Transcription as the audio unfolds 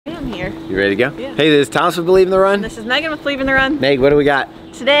here. You ready to go? Yeah. Hey, this is Thomas with Believe in the Run. And this is Megan with Believe in the Run. Meg, what do we got?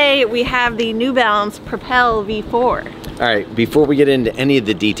 Today we have the New Balance Propel V4. All right, before we get into any of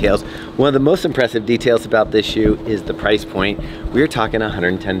the details, one of the most impressive details about this shoe is the price point. We're talking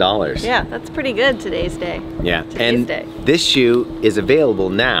 $110. Yeah, that's pretty good today's day. Yeah, today's day. This shoe is available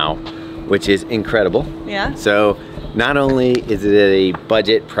now, which is incredible. Yeah. So not only is it at a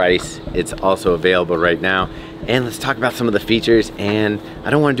budget price, it's also available right now. And let's talk about some of the features. And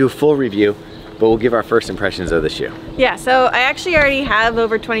I don't want to do a full review, but we'll give our first impressions of the shoe. Yeah, so I actually already have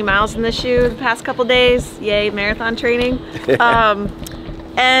over 20 miles in this shoe the past couple days. Yay, marathon training.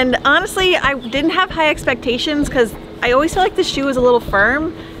 And honestly, I didn't have high expectations because I always felt like the shoe was a little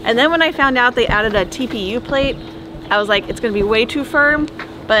firm. And then when I found out they added a TPU plate, I was like, it's gonna be way too firm.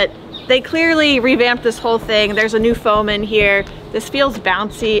 But they clearly revamped this whole thing. There's a new foam in here. This feels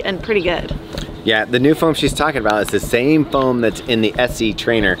bouncy and pretty good. Yeah, the new foam she's talking about is the same foam that's in the SC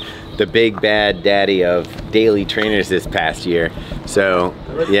Trainer, the big bad daddy of daily trainers this past year. So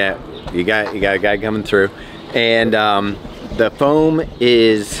yeah, you got a guy coming through. And the foam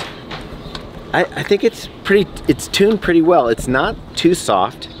is, I think it's tuned pretty well. It's not too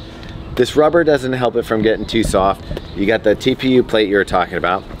soft. This rubber doesn't help it from getting too soft. You got the TPU plate you were talking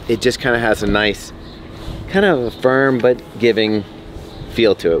about. It just kind of has a nice, kind of a firm but giving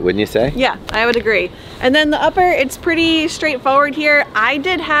feel to it, wouldn't you say? Yeah, I would agree. And then the upper, it's pretty straightforward here. I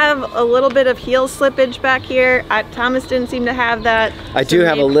did have a little bit of heel slippage back here. Thomas didn't seem to have that. I do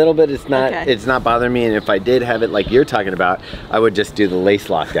have a little bit. It's not okay. It's not bothering me, and if I did have it like you're talking about, I would just do the lace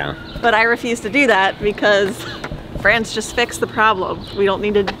lockdown. But I refuse to do that because France just fixed the problem. We don't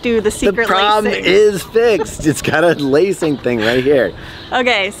need to do the secret lacing. The problem is fixed. It's got a lacing thing right here.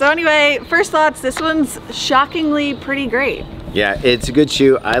 Okay, so anyway, first thoughts, this one's shockingly pretty great. Yeah, it's a good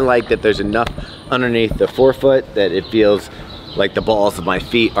shoe. I like that there's enough underneath the forefoot that it feels like the balls of my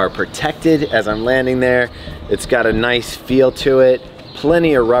feet are protected as I'm landing there. It's got a nice feel to it.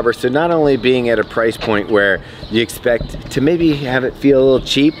 Plenty of rubber, so not only being at a price point where you expect to maybe have it feel a little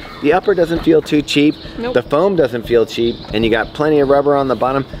cheap, the upper doesn't feel too cheap, nope. The foam doesn't feel cheap, and you got plenty of rubber on the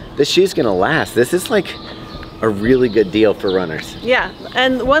bottom. This shoe's gonna last. This is like a really good deal for runners. Yeah,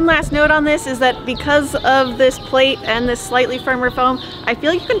 and one last note on this is that because of this plate and this slightly firmer foam, I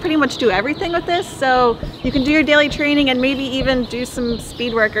feel like you can pretty much do everything with this. So you can do your daily training and maybe even do some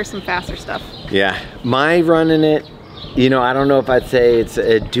speed work or some faster stuff. Yeah, my run in it, you know, I don't know if I'd say it's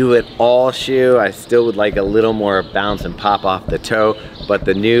a do-it-all shoe. I still would like a little more bounce and pop off the toe, but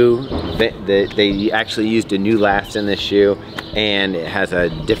the new, they actually used a new last in this shoe, and it has a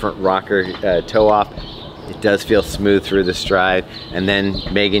different rocker toe off. It does feel smooth through the stride, and then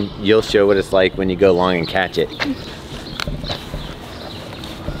Megan, you'll show what it's like when you go long and catch it.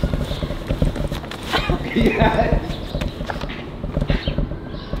 Yeah.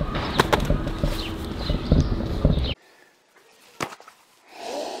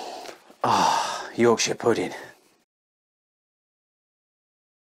 Oh, Yorkshire pudding.